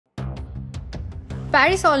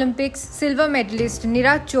Paris Olympics silver medalist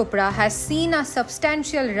Neeraj Chopra has seen a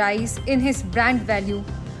substantial rise in his brand value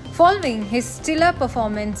following his stellar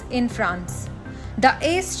performance in France. The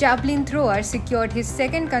ace javelin thrower secured his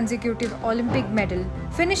second consecutive Olympic medal,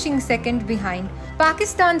 finishing second behind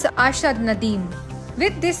Pakistan's Arshad Nadeem.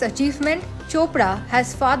 With this achievement, Chopra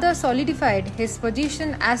has further solidified his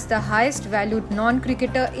position as the highest valued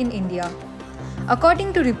non-cricketer in India.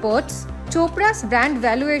 According to reports, Chopra's brand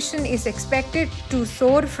valuation is expected to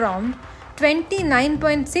soar from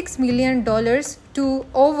 $29.6 million to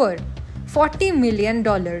over $40 million,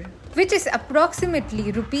 which is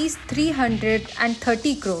approximately Rs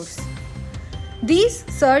 330 crores. This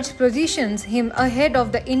surge positions him ahead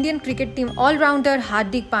of the Indian cricket team all-rounder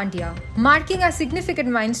Hardik Pandya, marking a significant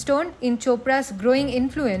milestone in Chopra's growing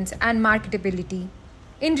influence and marketability.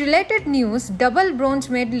 In related news, double bronze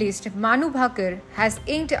medalist Manu Bhaker has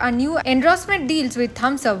inked a new endorsement deals with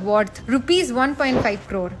Thumbs Up worth Rs 1.5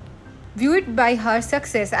 crore. Viewed by her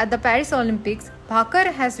success at the Paris Olympics, Bhaker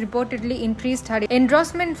has reportedly increased her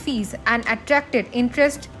endorsement fees and attracted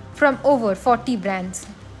interest from over 40 brands.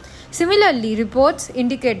 Similarly, reports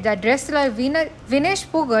indicate that wrestler Vinesh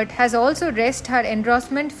Phogat has also raised her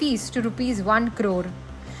endorsement fees to Rs 1 crore,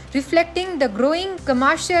 reflecting the growing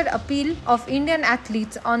commercial appeal of Indian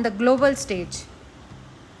athletes on the global stage.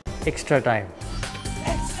 Extra time.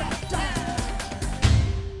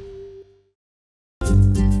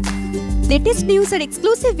 Latest news R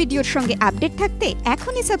exclusive ভিডিওর সঙ্গে update থাকতে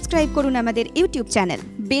এখনই subscribe করুন আমাদের YouTube channel.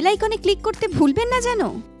 Bell আইকনে click করতে ভুলবেন না যেন।